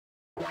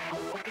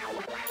Hello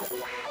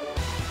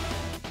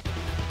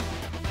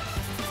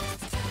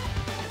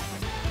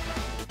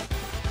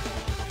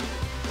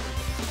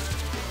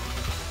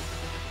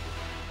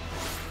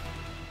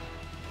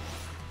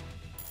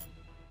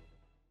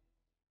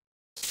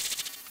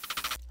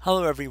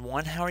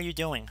everyone, how are you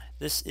doing?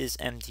 This is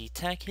MD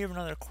Tech here with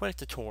another quick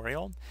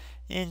tutorial.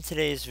 In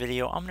today's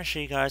video, I'm going to show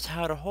you guys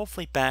how to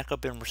hopefully back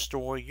up and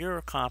restore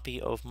your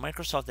copy of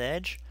Microsoft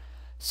Edge.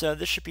 So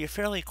this should be a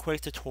fairly quick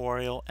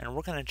tutorial and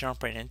we're going to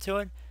jump right into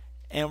it.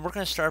 And we're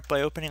going to start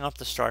by opening up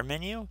the Start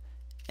menu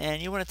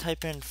and you want to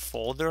type in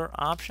Folder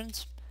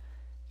Options.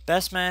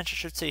 Best match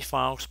should say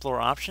File Explorer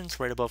Options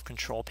right above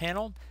Control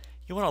Panel.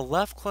 You want to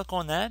left click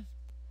on that.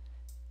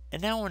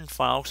 And now in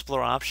File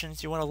Explorer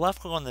Options, you want to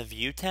left click on the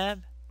View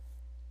tab.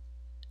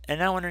 And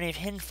now underneath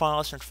Hidden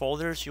Files and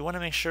Folders, you want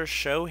to make sure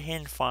Show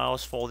Hidden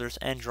Files, Folders,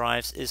 and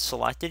Drives is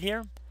selected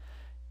here.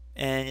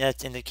 And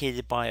that's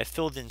indicated by a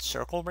filled in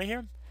circle right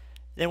here.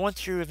 Then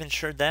once you've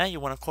ensured that, you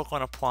want to click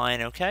on Apply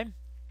and OK.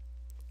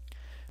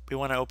 We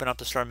want to open up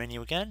the Start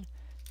menu again.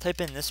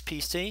 Type in this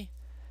PC.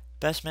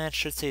 Best match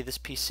should say this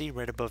PC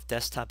right above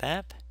Desktop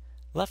App.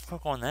 Left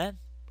click on that.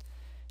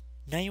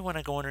 Now you want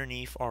to go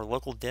underneath our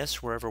local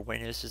disk wherever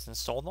Windows is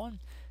installed on.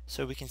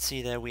 So we can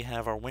see that we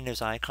have our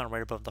Windows icon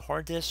right above the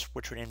hard disk,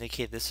 which would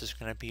indicate this is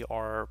going to be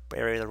our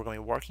area that we're going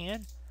to be working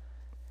in.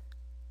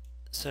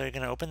 So you're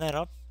going to open that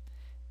up.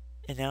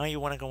 And now you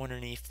want to go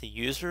underneath the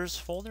Users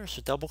folder,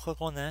 so double click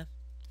on that.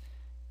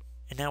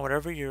 And now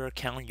whatever your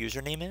account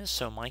username is,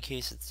 so in my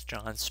case it's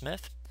John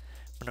Smith,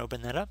 I'm going to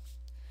open that up.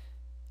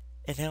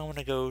 And now I'm going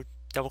to go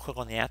double click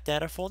on the App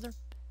Data folder.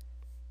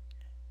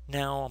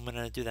 Now I'm going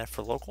to do that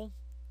for local.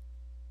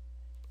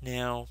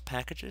 Now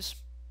Packages.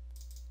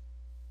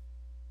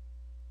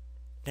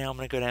 Now I'm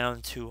going to go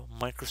down to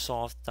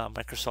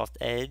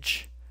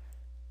Microsoft.MicrosoftEdge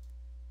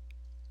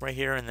right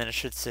here, and then it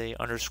should say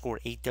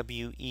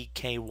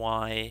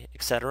 _8WEKY,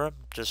 etc.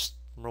 Just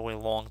really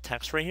long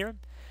text right here.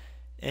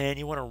 And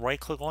you want to right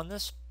click on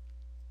this,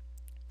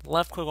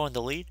 left click on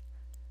Delete,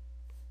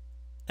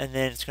 and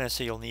then it's going to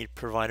say you'll need to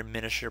provide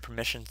administrator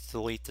permission to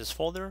delete this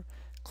folder.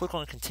 Click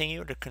on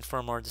Continue to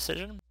confirm our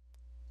decision.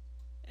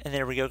 And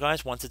there we go,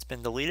 guys. Once it's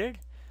been deleted,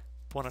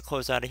 want to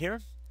close out of here.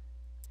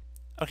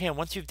 Okay, and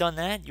once you've done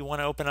that, you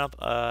want to open up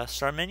a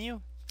Start menu,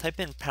 type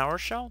in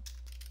PowerShell.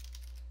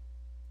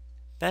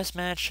 Best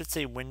match should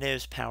say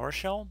Windows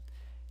PowerShell.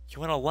 You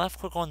want to left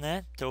click on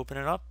that to open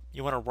it up.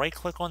 You want to right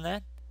click on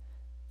that,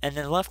 and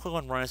then left click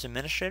on Run as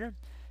Administrator.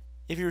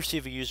 If you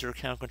receive a user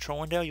account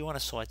control window, you want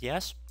to select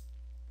Yes.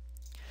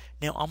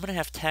 Now I'm going to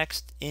have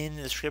text in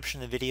the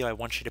description of the video I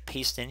want you to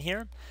paste in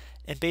here.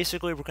 And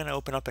basically we're going to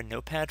open up a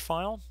notepad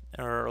file,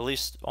 or at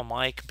least on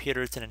my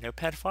computer it's in a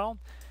notepad file.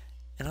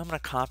 And I'm going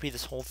to copy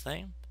this whole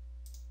thing.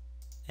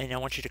 And I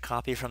want you to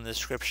copy from the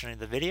description of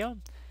the video.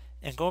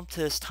 And go up to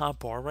this top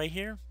bar right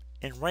here.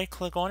 And right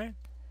click on it.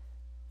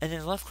 And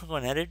then left click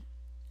on Edit.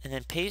 And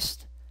then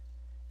Paste.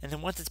 And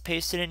then once it's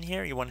pasted in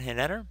here, you want to hit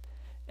Enter.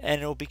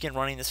 And it will begin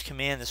running this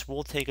command. This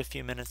will take a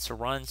few minutes to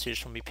run, so you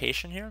just want to be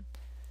patient here.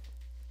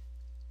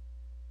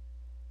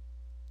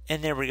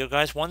 And there we go,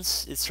 guys.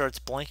 Once it starts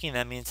blinking,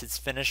 that means it's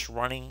finished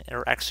running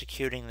or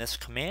executing this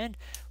command,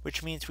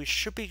 which means we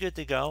should be good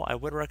to go. I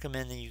would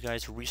recommend that you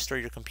guys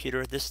restart your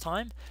computer at this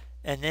time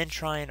and then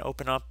try and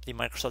open up the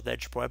Microsoft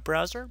Edge web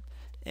browser,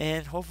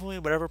 and hopefully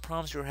whatever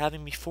problems you were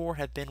having before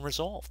have been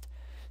resolved.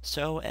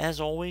 So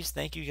as always,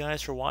 thank you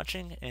guys for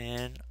watching,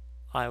 and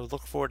I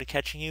look forward to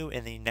catching you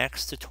in the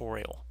next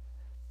tutorial.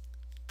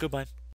 Goodbye.